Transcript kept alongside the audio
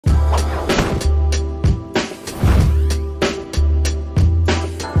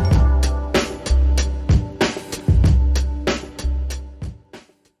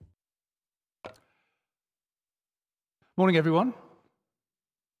Morning, everyone.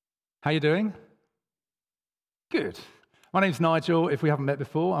 How you doing? Good. My name's Nigel. If we haven't met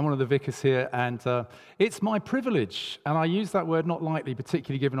before, I'm one of the vicars here, and it's my privilege, and I use that word not lightly,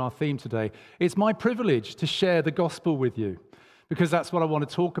 particularly given our theme today. It's my privilege to share the gospel with you, because that's what I want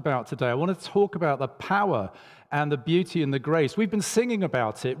to talk about today. I want to talk about the power and the beauty and the grace. We've been singing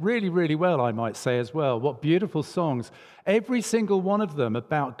about it really, really well, I might say as well. What beautiful songs. Every single one of them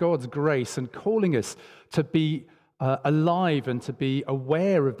about God's grace and calling us to be alive and to be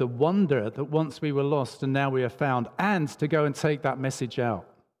aware of the wonder that once we were lost and now we are found, and to go and take that message out.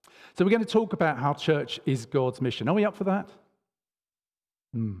 So we're going to talk about how church is God's mission. Are we up for that?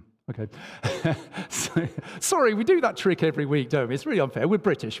 Okay. Sorry, we do that trick every week, don't we? It's really unfair. We're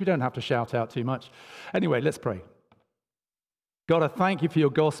British. We don't have to shout out too much. Anyway, let's pray. God, I thank you for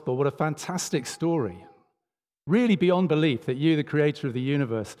your gospel. What a fantastic story. Really beyond belief that you, the creator of the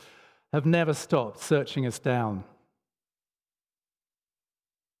universe, have never stopped searching us down.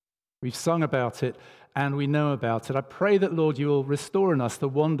 We've sung about it and we know about it. I pray that, Lord, you will restore in us the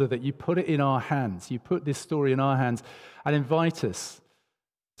wonder that you put it in our hands. You put this story in our hands and invite us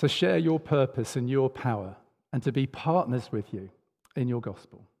to share your purpose and your power and to be partners with you in your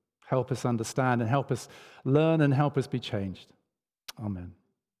gospel. Help us understand and help us learn and help us be changed. Amen.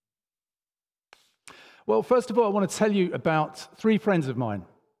 Well, first of all, I want to tell you about three friends of mine.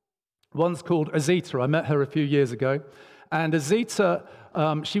 One's called Azita. I met her a few years ago. And Azita,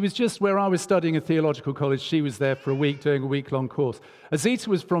 she was just where I was studying at theological college. She was there for a week doing a week-long course. Azita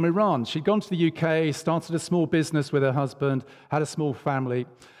was from Iran. She'd gone to the UK, started a small business with her husband, had a small family,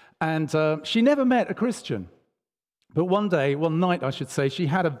 and she never met a Christian. But one night, I should say, she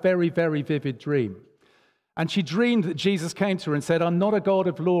had a very, very vivid dream. And she dreamed that Jesus came to her and said, "I'm not a God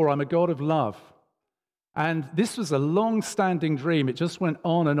of law, I'm a God of love." And this was a long-standing dream. It just went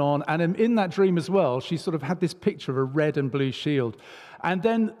on. And in that dream as well, she sort of had this picture of a red and blue shield. And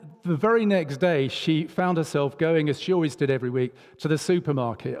then the very next day, she found herself going, as she always did every week, to the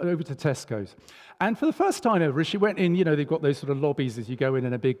supermarket, over to Tesco's. And for the first time ever, as she went in, they've got those sort of lobbies as you go in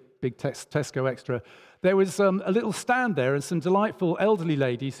a big Tesco Extra. There was a little stand there and some delightful elderly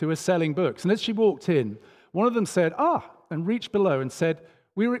ladies who were selling books. And as she walked in, one of them said, and reached below and said,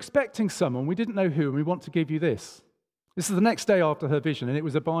 "We were expecting someone, we didn't know who, and we want to give you this." This is the next day after her vision, and it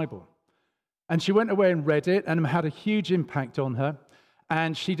was a Bible. And she went away and read it, and it had a huge impact on her.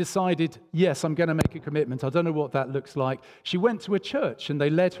 And she decided, yes, I'm going to make a commitment. I don't know what that looks like. She went to a church, and they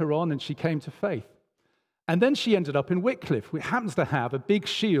led her on, and she came to faith. And then she ended up in Wycliffe, which happens to have a big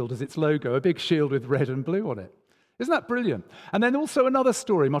shield as its logo, a big shield with red and blue on it. Isn't that brilliant? And then also another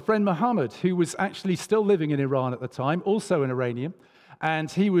story, my friend Muhammad, who was actually still living in Iran at the time, also an Iranian. And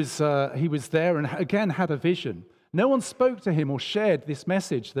he was there and again had a vision. No one spoke to him or shared this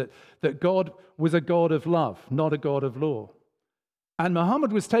message that God was a God of love, not a God of law. And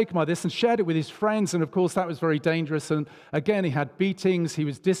Muhammad was taken by this and shared it with his friends, and of course that was very dangerous. And again, he had beatings, he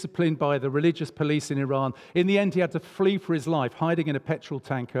was disciplined by the religious police in Iran. In the end, he had to flee for his life, hiding in a petrol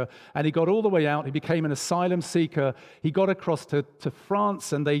tanker, and he got all the way out. He became an asylum seeker. He got across to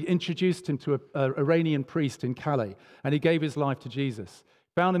France, and they introduced him to an Iranian priest in Calais, and he gave his life to Jesus.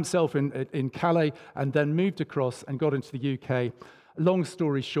 Found himself in Calais, and then moved across and got into the UK. Long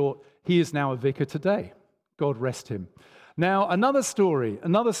story short, he is now a vicar today. God rest him. Now, another story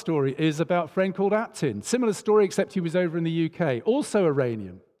is about a friend called Aptin. Similar story, except he was over in the UK, also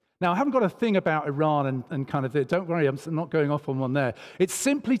Iranian. Now, I haven't got a thing about Iran and kind of, don't worry, I'm not going off on one there. It's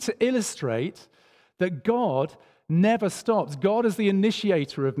simply to illustrate that God never stops. God is the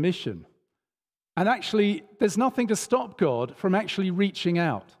initiator of mission. And actually, there's nothing to stop God from actually reaching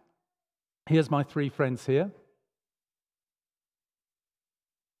out. Here's my three friends here.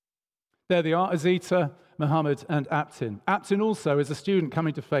 There they are, Azita, Muhammad, and Aptin. Aptin also is a student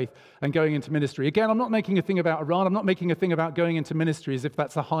coming to faith and going into ministry. Again, I'm not making a thing about Iran. I'm not making a thing about going into ministry as if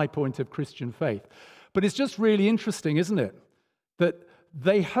that's a high point of Christian faith. But it's just really interesting, isn't it? That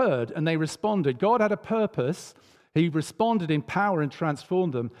they heard and they responded. God had a purpose. He responded in power and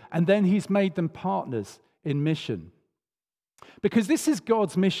transformed them. And then he's made them partners in mission. Because this is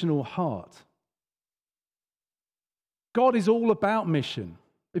God's missional heart. God is all about mission.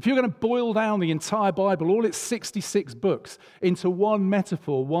 If you're going to boil down the entire Bible, all its 66 books, into one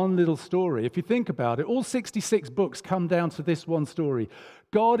metaphor, one little story, if you think about it, all 66 books come down to this one story.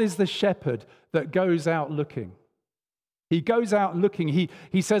 God is the shepherd that goes out looking. He goes out looking.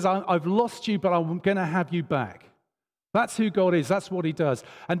 He says, I've lost you, but I'm going to have you back. That's who God is. That's what he does.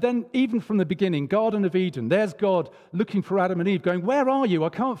 And then even from the beginning, Garden of Eden, there's God looking for Adam and Eve, going, "Where are you? I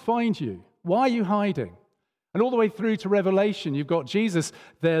can't find you. Why are you hiding?" And all the way through to Revelation, you've got Jesus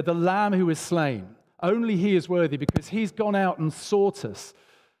there, the Lamb who is slain, Only he is worthy because he's gone out and sought us.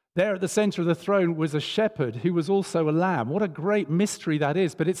 There at the center of the throne was a shepherd who was also a lamb. What a great mystery that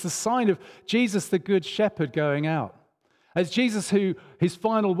is. But it's the sign of Jesus, the good shepherd, going out. As Jesus, who his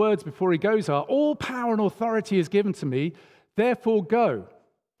final words before he goes are, all power and authority is given to me, therefore go,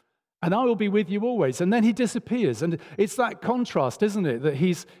 and I will be with you always. And then he disappears. And it's that contrast, isn't it? That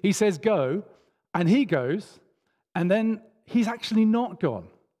he says go, and he goes, and then he's actually not gone.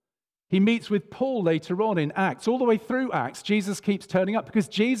 He meets with Paul later on in Acts. All the way through Acts, Jesus keeps turning up because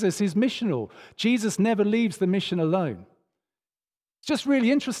Jesus is missional. Jesus never leaves the mission alone. It's just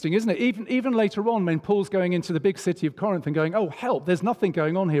really interesting, isn't it? Even later on, when Paul's going into the big city of Corinth and going, oh, help, there's nothing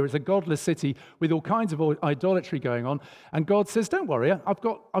going on here. It's a godless city with all kinds of idolatry going on. And God says, don't worry,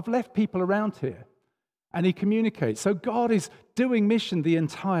 I've left people around here. And he communicates. So God is doing mission the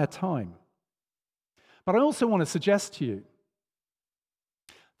entire time. But I also want to suggest to you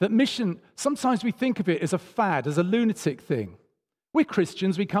that mission, sometimes we think of it as a fad, as a lunatic thing. We're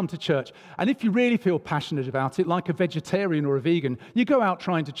Christians, we come to church, and if you really feel passionate about it, like a vegetarian or a vegan, you go out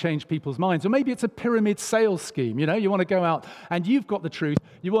trying to change people's minds. Or maybe it's a pyramid sales scheme, you want to go out and you've got the truth,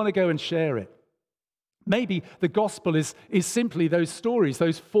 you want to go and share it. Maybe the gospel is simply those stories,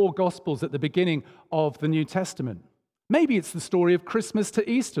 those 4 gospels at the beginning of the New Testament. Maybe it's the story of Christmas to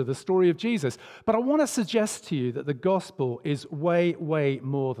Easter, the story of Jesus. But I want to suggest to you that the gospel is way, way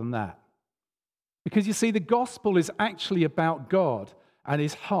more than that. Because you see, the gospel is actually about God and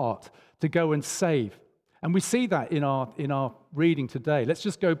his heart to go and save. And we see that in our reading today. Let's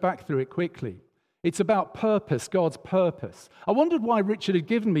just go back through it quickly. It's about purpose, God's purpose. I wondered why Richard had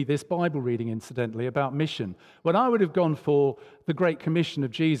given me this Bible reading, incidentally, about mission, when I would have gone for the Great Commission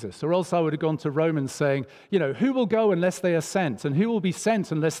of Jesus, or else I would have gone to Romans saying, who will go unless they are sent, and who will be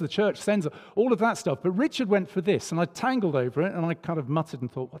sent unless the church sends them, all of that stuff. But Richard went for this, and I tangled over it, and I kind of muttered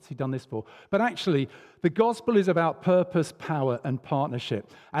and thought, what's he done this for? But actually, the gospel is about purpose, power, and partnership,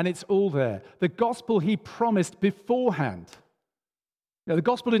 and it's all there. The gospel he promised beforehand. Now, the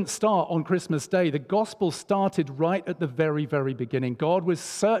gospel didn't start on Christmas Day. The gospel started right at the very, very beginning. God was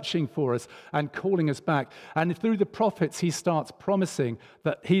searching for us and calling us back. And through the prophets, he starts promising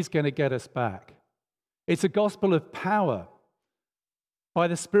that he's going to get us back. It's a gospel of power. By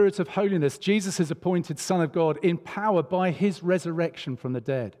the Spirit of holiness, Jesus is appointed Son of God in power by his resurrection from the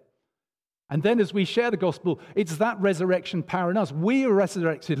dead. And then as we share the gospel, it's that resurrection power in us. We are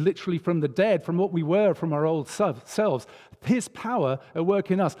resurrected literally from the dead, from what we were, from our old selves. His power at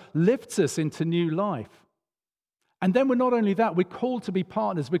work in us lifts us into new life. And then we're not only that, we're called to be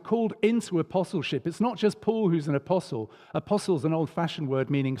partners. We're called into apostleship. It's not just Paul who's an apostle. Apostle is an old-fashioned word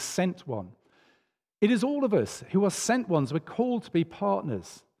meaning sent one. It is all of us who are sent ones. We're called to be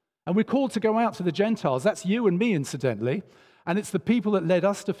partners. And we're called to go out to the Gentiles. That's you and me, incidentally. And it's the people that led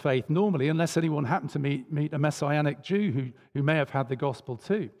us to faith normally, unless anyone happened to meet a Messianic Jew who may have had the gospel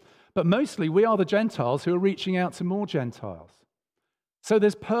too. But mostly we are the Gentiles who are reaching out to more Gentiles. So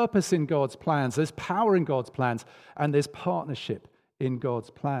there's purpose in God's plans, there's power in God's plans, and there's partnership in God's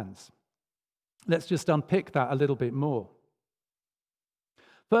plans. Let's just unpick that a little bit more.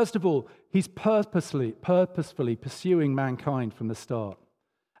 First of all, he's purposefully pursuing mankind from the start.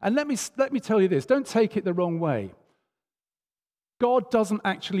 And let me tell you this, don't take it the wrong way. God doesn't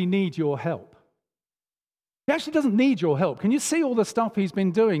actually need your help. He actually doesn't need your help. Can you see all the stuff he's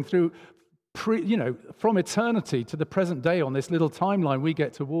been doing through, from eternity to the present day on this little timeline we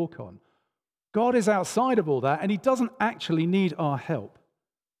get to walk on? God is outside of all that, and he doesn't actually need our help.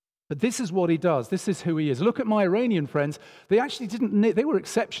 But this is what he does. This is who he is. Look at my Iranian friends. They actually they were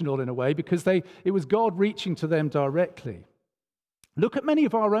exceptional in a way because it was God reaching to them directly. Look at many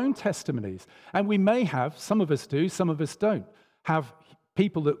of our own testimonies, and we may have, some of us do, some of us don't, have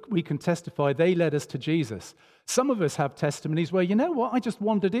people that we can testify they led us to Jesus. Some of us have testimonies where, I just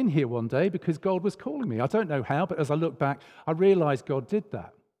wandered in here one day because God was calling me. I don't know how, but as I look back, I realized God did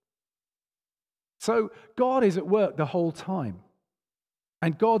that. So God is at work the whole time.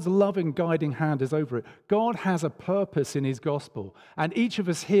 And God's loving, guiding hand is over it. God has a purpose in his gospel, and each of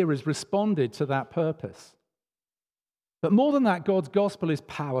us here has responded to that purpose. But more than that, God's gospel is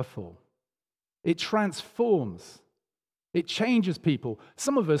powerful. It transforms. It changes people.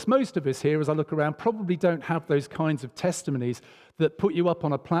 Some of us, most of us here, as I look around, probably don't have those kinds of testimonies that put you up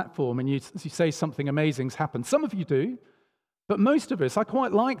on a platform and you say something amazing's happened. Some of you do, but most of us, I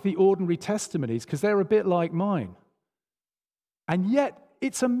quite like the ordinary testimonies because they're a bit like mine. And yet,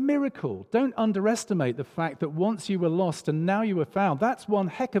 it's a miracle. Don't underestimate the fact that once you were lost and now you were found. That's one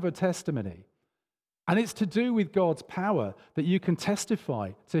heck of a testimony. And it's to do with God's power that you can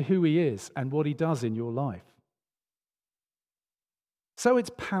testify to who he is and what he does in your life. So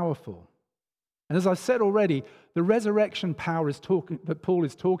it's powerful. And as I said already, the resurrection power that Paul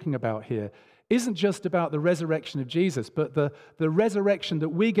is talking about here isn't just about the resurrection of Jesus, but the resurrection that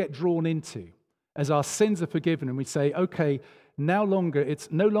we get drawn into as our sins are forgiven and we say, okay, no longer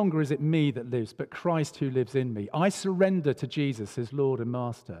is it me that lives, but Christ who lives in me. I surrender to Jesus as Lord and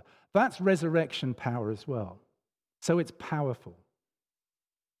Master. That's resurrection power as well. So it's powerful.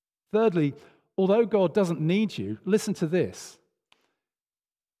 Thirdly, although God doesn't need you, listen to this.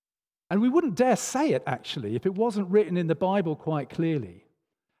 And we wouldn't dare say it, actually, if it wasn't written in the Bible quite clearly.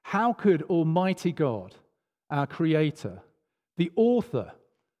 How could Almighty God, our Creator, the author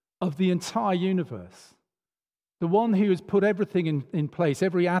of the entire universe, the one who has put everything in place,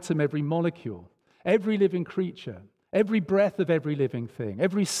 every atom, every molecule, every living creature, every breath of every living thing,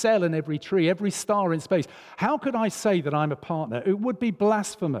 every cell in every tree, every star in space, how could I say that I'm a partner? It would be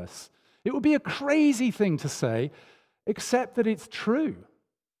blasphemous. It would be a crazy thing to say, except that it's true.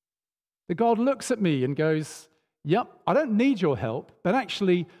 That God looks at me and goes, yep, I don't need your help, but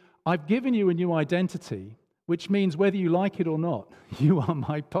actually I've given you a new identity, which means whether you like it or not, you are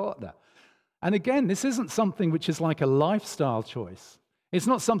my partner. And again, this isn't something which is like a lifestyle choice. It's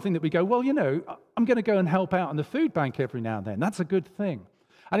not something that we go, well, I'm going to go and help out in the food bank every now and then. That's a good thing.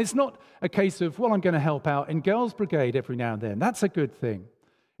 And it's not a case of, well, I'm going to help out in Girls' Brigade every now and then. That's a good thing.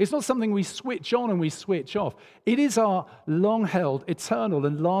 It's not something we switch on and we switch off. It is our long-held, eternal,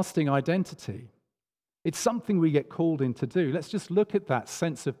 and lasting identity. It's something we get called in to do. Let's just look at that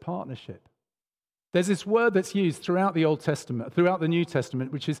sense of partnership. There's this word that's used throughout the Old Testament, throughout the New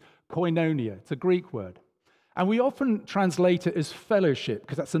Testament, which is koinonia. It's a Greek word. And we often translate it as fellowship,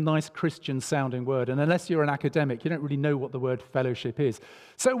 because that's a nice Christian-sounding word. And unless you're an academic, you don't really know what the word fellowship is.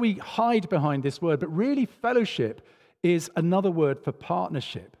 So we hide behind this word, but really fellowship is another word for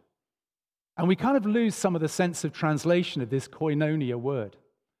partnership. And we kind of lose some of the sense of translation of this koinonia word.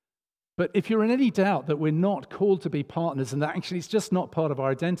 But if you're in any doubt that we're not called to be partners and that actually it's just not part of our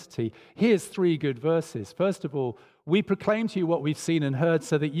identity, here's 3 good verses. First of all, we proclaim to you what we've seen and heard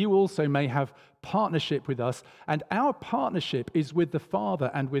so that you also may have partnership with us. And our partnership is with the Father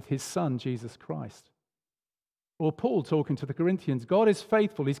and with his Son, Jesus Christ. Or Paul talking to the Corinthians, God is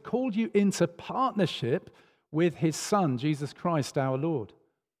faithful. He's called you into partnership with his Son, Jesus Christ, our Lord.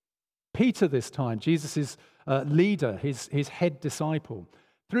 Peter this time, Jesus' leader, his head disciple.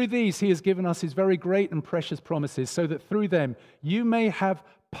 Through these, he has given us his very great and precious promises so that through them you may have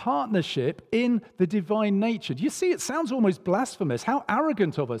partnership in the divine nature. Do you see, it sounds almost blasphemous. How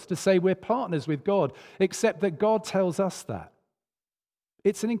arrogant of us to say we're partners with God, except that God tells us that.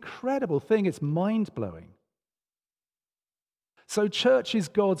 It's an incredible thing. It's mind-blowing. So church is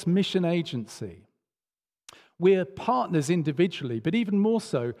God's mission agency. We're partners individually, but even more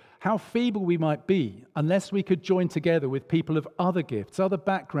so, how feeble we might be unless we could join together with people of other gifts, other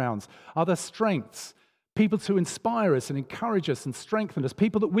backgrounds, other strengths, people to inspire us and encourage us and strengthen us,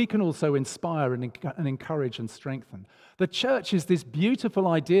 people that we can also inspire and encourage and strengthen. The church is this beautiful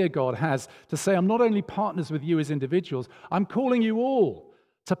idea God has to say, I'm not only partners with you as individuals, I'm calling you all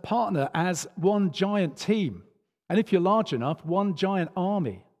to partner as one giant team. And if you're large enough, one giant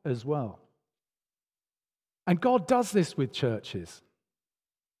army as well. And God does this with churches.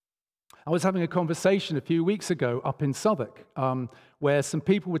 I was having a conversation a few weeks ago up in Southwark where some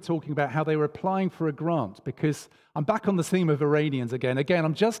people were talking about how they were applying for a grant, because I'm back on the theme of Iranians again. Again,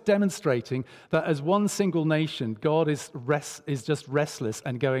 I'm just demonstrating that as one single nation, God is just restless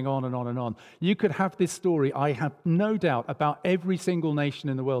and going on and on and on. You could have this story, I have no doubt, about every single nation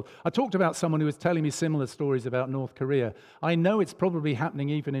in the world. I talked about someone who was telling me similar stories about North Korea. I know it's probably happening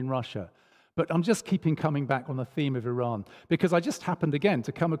even in Russia. But I'm just coming back on the theme of Iran, because I just happened again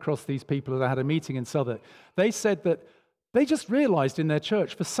to come across these people that I had a meeting in Southwark. They said that they just realized in their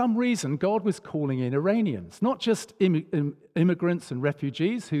church, for some reason, God was calling in Iranians, not just immigrants and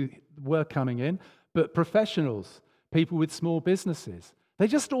refugees who were coming in, but professionals, people with small businesses. They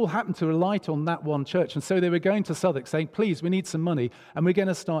just all happened to alight on that one church. And so they were going to Southwark saying, please, we need some money, and we're going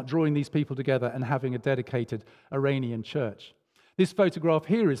to start drawing these people together and having a dedicated Iranian church. This photograph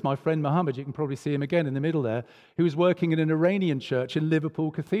here is my friend Mohammed, you can probably see him again in the middle there, who was working in an Iranian church in Liverpool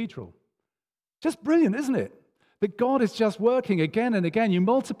Cathedral. Just brilliant, isn't it? That God is just working again and again. You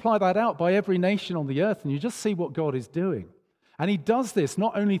multiply that out by every nation on the earth and you just see what God is doing. And he does this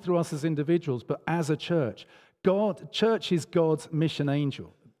not only through us as individuals, but as a church. Church is God's mission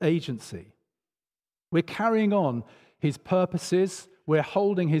agency. We're carrying on his purposes. We're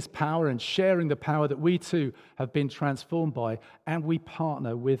holding his power and sharing the power that we too have been transformed by, and we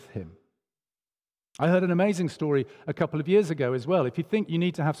partner with him. I heard an amazing story a couple of years ago as well. If you think you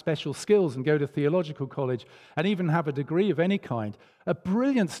need to have special skills and go to theological college and even have a degree of any kind, a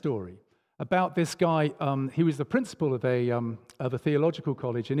brilliant story about this guy. He was the principal of a theological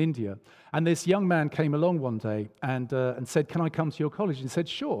college in India. And this young man came along one day and said, "Can I come to your college?" And he said,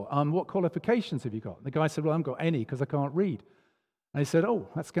 "Sure. What qualifications have you got?" And the guy said, "Well, I haven't got any because I can't read." And he said, "Oh,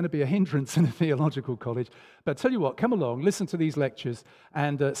 that's going to be a hindrance in a theological college. But tell you what, come along, listen to these lectures,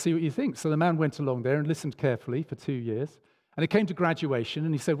 and see what you think." So the man went along there and listened carefully for 2 years. And it came to graduation,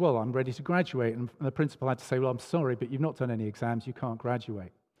 and he said, "Well, I'm ready to graduate." And the principal had to say, "Well, I'm sorry, but you've not done any exams. You can't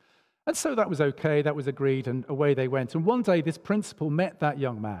graduate." And so that was okay. That was agreed, and away they went. And one day, this principal met that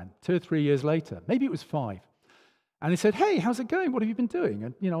young man 2 or 3 years later. Maybe it was 5. And he said, "Hey, how's it going? What have you been doing?"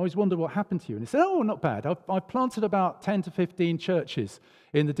 And, I always wonder what happened to you. And he said, "Oh, not bad. I've planted about 10 to 15 churches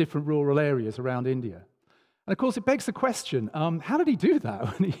in the different rural areas around India." And of course, it begs the question, how did he do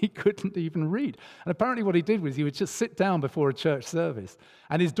that when he couldn't even read? And apparently what he did was he would just sit down before a church service,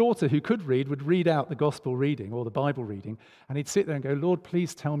 and his daughter, who could read, would read out the gospel reading or the Bible reading, and he'd sit there and go, "Lord,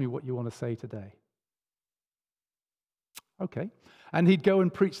 please tell me what you want to say today." Okay. And he'd go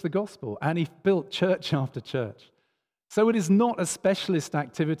and preach the gospel, and he built church after church. So it is not a specialist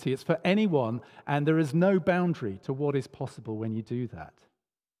activity. It's for anyone, and there is no boundary to what is possible when you do that.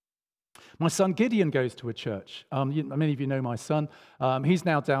 My son Gideon goes to a church. Many of you know my son. He's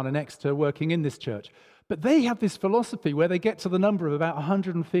now down in Exeter working in this church. But they have this philosophy where they get to the number of about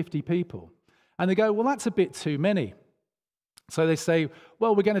 150 people. And they go, "Well, that's a bit too many." So they say,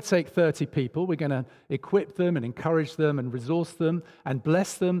 "Well, we're going to take 30 people. We're going to equip them and encourage them and resource them and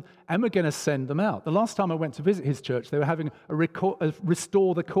bless them, and we're going to send them out." The last time I went to visit his church, they were having a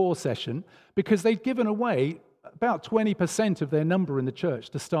Restore the Core session because they'd given away about 20% of their number in the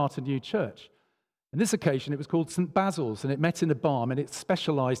church to start a new church. On this occasion, it was called St. Basil's, and it met in a barn, and it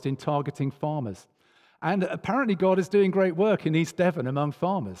specialized in targeting farmers. And apparently God is doing great work in East Devon among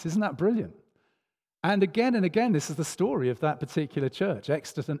farmers. Isn't that brilliant? And again, this is the story of that particular church,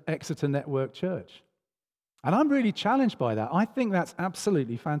 Exeter Network Church. And I'm really challenged by that. I think that's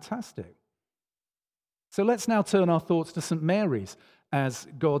absolutely fantastic. So let's now turn our thoughts to St. Mary's as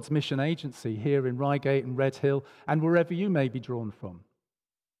God's mission agency here in Reigate and Red Hill and wherever you may be drawn from.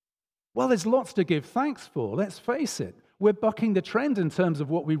 Well, there's lots to give thanks for, let's face it. We're bucking the trend in terms of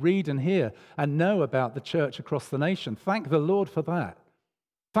what we read and hear and know about the church across the nation. Thank the Lord for that.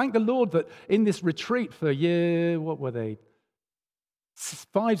 Thank the Lord that in this retreat for 5s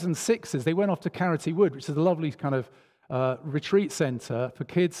and 6s, they went off to Carity Wood, which is a lovely kind of retreat center for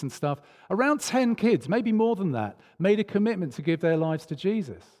kids and stuff. Around 10 kids, maybe more than that, made a commitment to give their lives to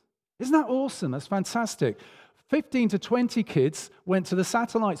Jesus. Isn't that awesome? That's fantastic. 15 to 20 kids went to the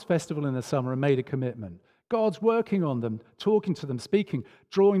Satellites Festival in the summer and made a commitment. God's working on them, talking to them, speaking,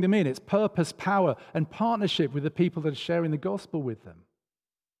 drawing them in. It's purpose, power, and partnership with the people that are sharing the gospel with them.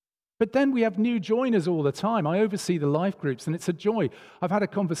 But then we have new joiners all the time. I oversee the life groups, and it's a joy. I've had a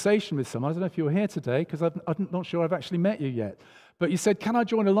conversation with someone. I don't know if you're here today, because I'm not sure I've actually met you yet. But you said, "Can I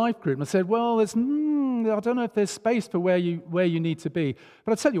join a life group?" And I said, "Well, I don't know if there's space for where you need to be.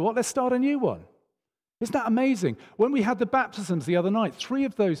 But I tell you what, let's start a new one." Isn't that amazing? When we had the baptisms the other night, 3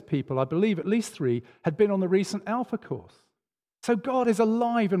 of those people, I believe at least 3, had been on the recent Alpha course. So God is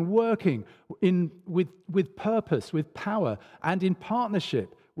alive and working with purpose, with power, and in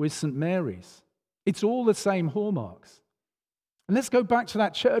partnership with St. Mary's. It's all the same hallmarks. And let's go back to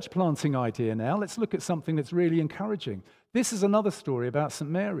that church planting idea now. Let's look at something that's really encouraging. This is another story about St.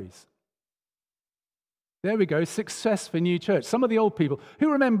 Mary's. There we go, success for new church. Some of the old people,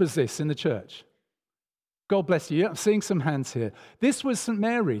 who remembers this in the church? God bless you. I'm seeing some hands here. This was St.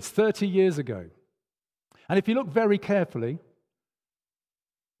 Mary's 30 years ago. And if you look very carefully,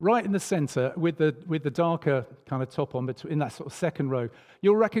 right in the center, with the darker kind of top on, in that sort of second row,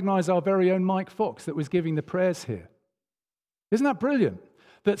 you'll recognize our very own Mike Fox that was giving the prayers here. Isn't that brilliant?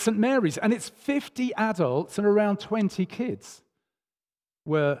 That St. Mary's, and it's 50 adults and around 20 kids,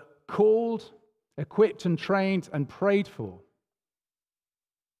 were called, equipped and trained and prayed for.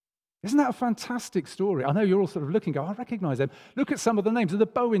 Isn't that a fantastic story? I know you're all sort of looking, I recognize them. Look at some of the names. Are the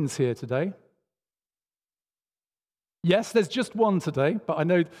Bowens here today? Yes, there's just one today, but I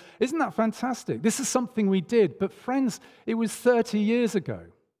know, isn't that fantastic? This is something we did, but friends, it was 30 years ago.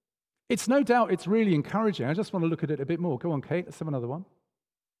 It's no doubt, it's really encouraging. I just want to look at it a bit more. Go on, Kate, let's have another one.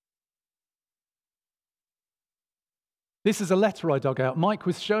 This is a letter I dug out. Mike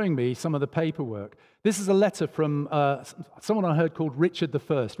was showing me some of the paperwork. This is a letter from someone I heard called Richard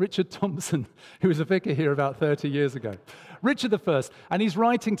I, Richard Thompson, who was a vicar here about 30 years ago. Richard I, and he's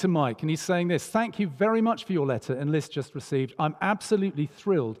writing to Mike, and he's saying this: "Thank you very much for your letter and list just received. I'm absolutely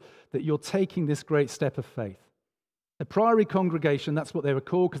thrilled that you're taking this great step of faith. The Priory congregation," that's what they were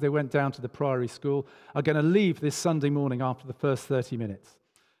called because they went down to the Priory school, "are going to leave this Sunday morning after the first 30 minutes.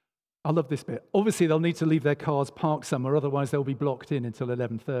 I love this bit. Obviously, they'll need to leave their cars parked somewhere, otherwise they'll be blocked in until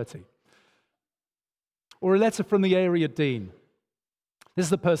 11:30. Or a letter from the area dean. This is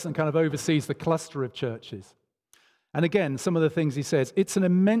the person that kind of oversees the cluster of churches. And again, some of the things he says, it's an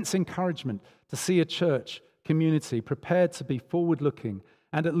immense encouragement to see a church community prepared to be forward-looking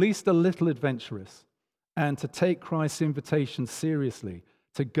and at least a little adventurous, and to take Christ's invitation seriously,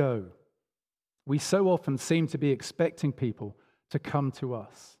 to go. We so often seem to be expecting people to come to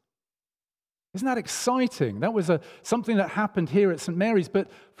us. Isn't that exciting? That was something that happened here at St. Mary's. But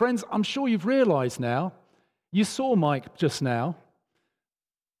friends, I'm sure you've realized now, you saw Mike just now,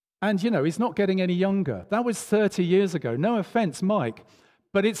 and he's not getting any younger. That was 30 years ago. No offense, Mike,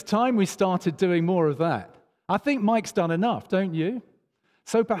 but it's time we started doing more of that. I think Mike's done enough, don't you?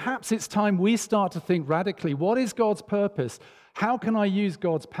 So perhaps it's time we start to think radically, what is God's purpose? How can I use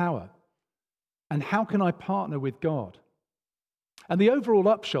God's power? And how can I partner with God? And the overall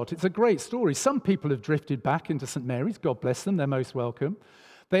upshot, it's a great story. Some people have drifted back into St. Mary's. God bless them. They're most welcome.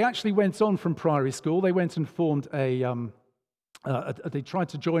 They actually went on from primary school. They went and formed they tried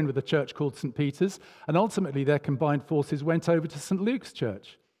to join with a church called St. Peter's. And ultimately, their combined forces went over to St. Luke's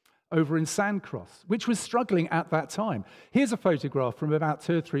Church over in Sandcross, which was struggling at that time. Here's a photograph from about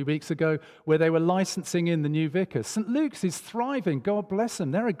 2 or 3 weeks ago where they were licensing in the new vicar. St. Luke's is thriving. God bless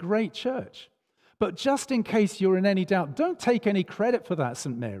them. They're a great church. But just in case you're in any doubt, don't take any credit for that,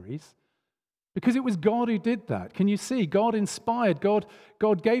 St. Mary's, because it was God who did that. Can you see? God inspired, God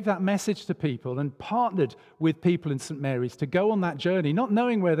gave that message to people and partnered with people in St. Mary's to go on that journey, not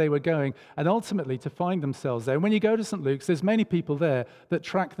knowing where they were going, and ultimately to find themselves there. And when you go to St. Luke's, there's many people there that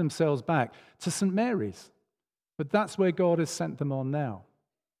track themselves back to St. Mary's. But that's where God has sent them on now.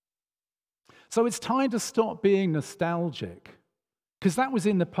 So it's time to stop being nostalgic, because that was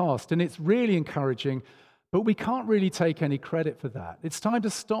in the past, and it's really encouraging, but we can't really take any credit for that. It's time to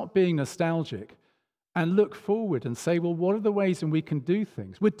stop being nostalgic and look forward and say, well, what are the ways in we can do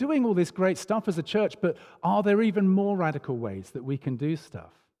things? We're doing all this great stuff as a church, but are there even more radical ways that we can do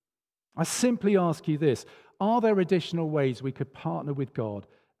stuff? I simply ask you this: are there additional ways we could partner with God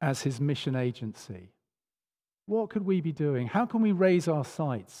as his mission agency? What could we be doing? How can we raise our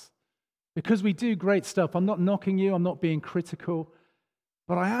sights? Because we do great stuff. I'm not knocking you, I'm not being critical,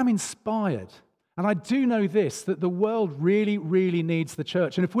 but I am inspired. And I do know this, that the world really, really needs the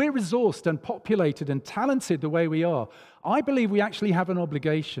church. And if we're resourced and populated and talented the way we are, I believe we actually have an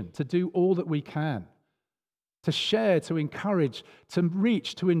obligation to do all that we can, to share, to encourage, to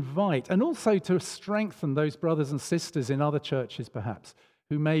reach, to invite, and also to strengthen those brothers and sisters in other churches, perhaps,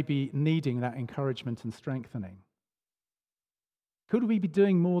 who may be needing that encouragement and strengthening. Could we be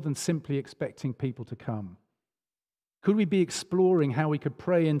doing more than simply expecting people to come? Could we be exploring how we could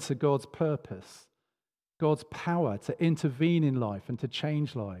pray into God's purpose, God's power to intervene in life and to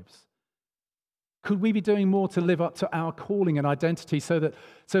change lives? Could we be doing more to live up to our calling and identity so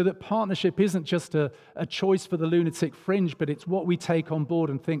that partnership isn't just a choice for the lunatic fringe, but it's what we take on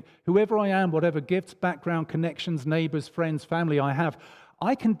board and think, whoever I am, whatever gifts, background, connections, neighbors, friends, family I have,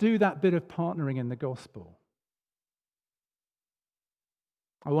 I can do that bit of partnering in the gospel.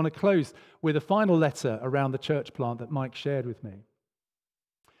 I want to close with a final letter around the church plant that Mike shared with me.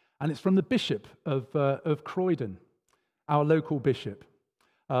 And it's from the Bishop of Croydon, our local bishop,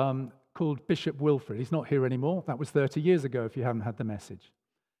 called Bishop Wilfred. He's not here anymore. That was 30 years ago, if you haven't had the message.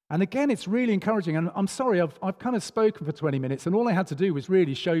 And again, it's really encouraging. And I'm sorry, I've kind of spoken for 20 minutes, and all I had to do was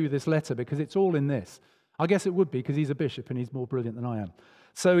really show you this letter because it's all in this. I guess it would be because he's a bishop and he's more brilliant than I am.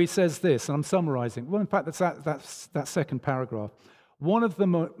 So he says this, and I'm summarizing. Well, in fact, that's that second paragraph. One of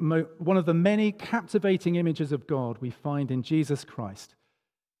the many captivating images of God we find in Jesus Christ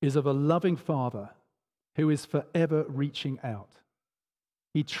is of a loving Father who is forever reaching out.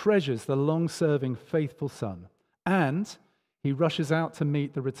 He treasures the long-serving, faithful Son, and he rushes out to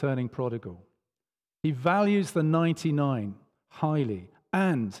meet the returning prodigal. He values the 99 highly,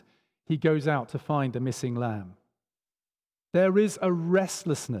 and he goes out to find the missing lamb. There is a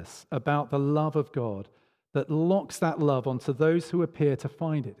restlessness about the love of God that locks that love onto those who appear to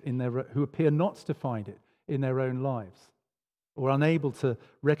find it who appear not to find it in their own lives, or unable to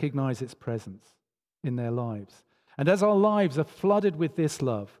recognize its presence in their lives. And as our lives are flooded with this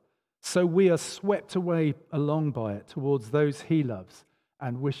love, so we are swept away along by it towards those he loves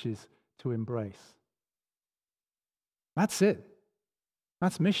and wishes to embrace. That's it.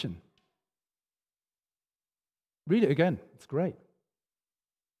 That's mission. Read it again. It's great.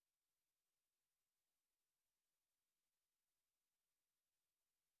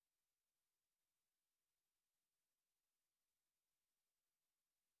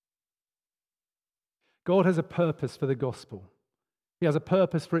 God has a purpose for the gospel. He has a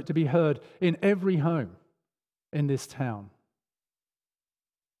purpose for it to be heard in every home in this town.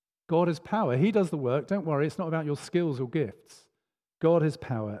 God has power. He does the work. Don't worry, it's not about your skills or gifts. God has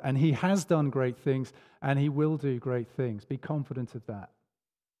power, and he has done great things, and he will do great things. Be confident of that.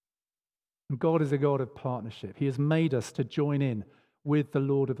 And God is a God of partnership. He has made us to join in with the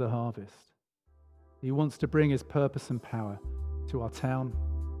Lord of the harvest. He wants to bring his purpose and power to our town,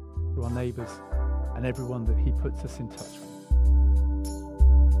 to our neighbours, and everyone that he puts us in touch with.